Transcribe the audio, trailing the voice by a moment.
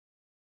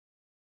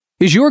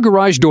Is your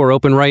garage door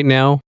open right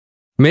now?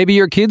 Maybe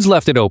your kids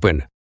left it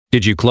open.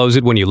 Did you close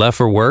it when you left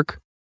for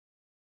work?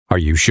 Are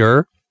you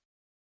sure?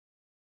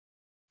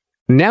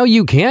 Now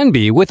you can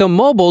be with a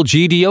Mobile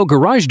GDO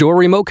garage door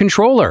remote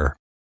controller.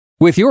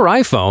 With your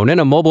iPhone and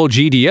a Mobile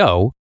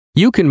GDO,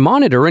 you can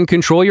monitor and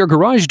control your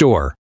garage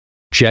door.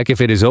 Check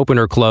if it is open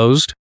or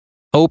closed.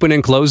 Open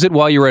and close it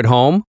while you're at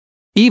home.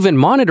 Even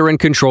monitor and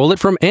control it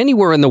from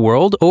anywhere in the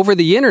world over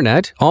the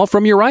internet, all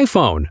from your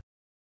iPhone.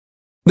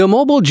 The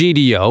Mobile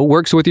GDO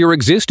works with your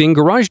existing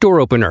garage door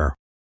opener.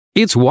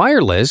 It's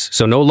wireless,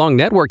 so no long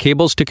network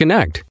cables to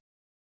connect.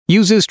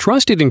 Uses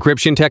trusted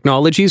encryption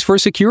technologies for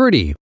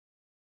security.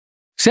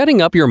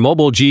 Setting up your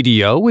Mobile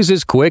GDO is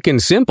as quick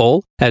and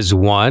simple as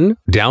 1.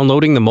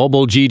 Downloading the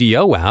Mobile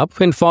GDO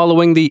app and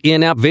following the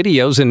in-app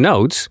videos and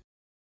notes.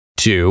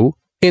 2.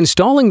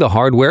 Installing the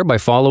hardware by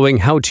following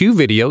how-to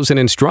videos and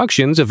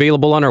instructions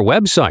available on our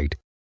website.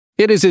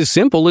 It is as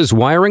simple as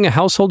wiring a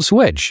household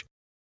switch.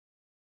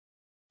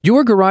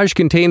 Your garage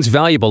contains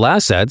valuable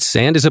assets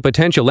and is a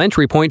potential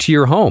entry point to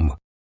your home.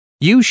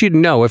 You should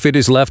know if it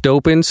is left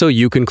open so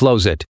you can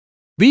close it.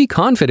 Be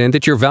confident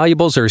that your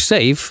valuables are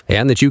safe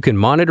and that you can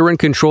monitor and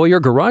control your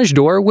garage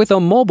door with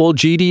a Mobile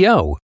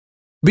GDO.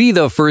 Be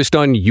the first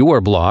on your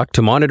block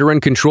to monitor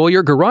and control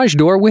your garage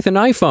door with an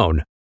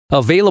iPhone.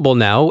 Available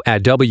now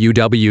at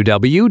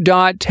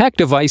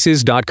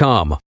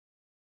www.techdevices.com.